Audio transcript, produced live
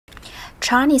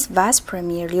Chinese Vice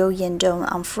Premier Liu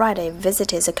Yandong on Friday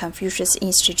visited the Confucius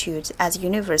Institute at the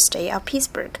University of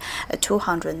Pittsburgh, a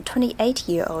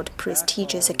 228-year-old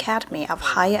prestigious academy of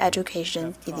higher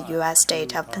education in the U.S.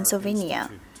 state of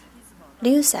Pennsylvania.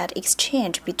 Liu said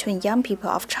exchange between young people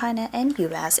of China and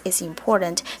U.S. is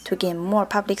important to gain more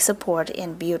public support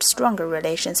and build stronger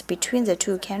relations between the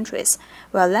two countries.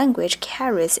 While language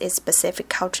carries its specific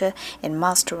culture, and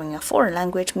mastering a foreign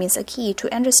language means a key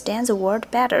to understand the world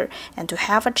better and to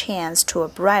have a chance to a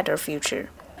brighter future.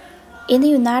 In the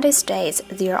United States,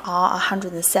 there are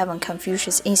 107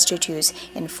 Confucius Institutes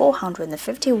and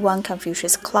 451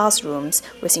 Confucius classrooms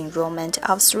with enrollment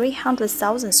of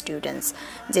 300,000 students.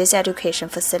 These education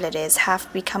facilities have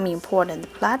become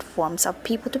important platforms of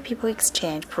people-to-people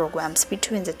exchange programs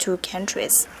between the two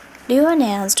countries. Liu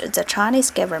announced the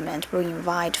Chinese government will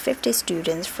invite 50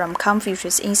 students from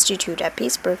Confucius Institute at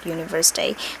Pittsburgh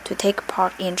University to take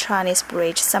part in Chinese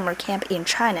Bridge Summer Camp in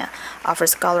China, offer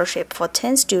scholarship for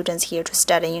 10 students here to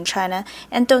study in China,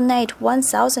 and donate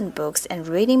 1,000 books and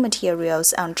reading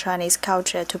materials on Chinese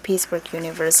culture to Pittsburgh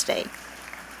University.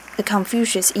 The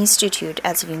Confucius Institute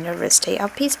at the University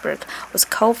of Pittsburgh was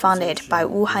co-founded by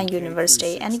Wuhan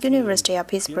University and the University of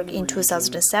Pittsburgh in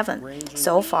 2007.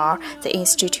 So far, the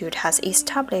institute has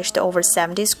established over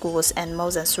 70 schools and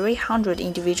more than 300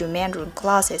 individual Mandarin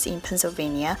classes in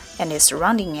Pennsylvania and its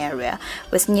surrounding area,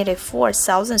 with nearly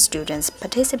 4,000 students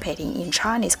participating in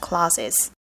Chinese classes.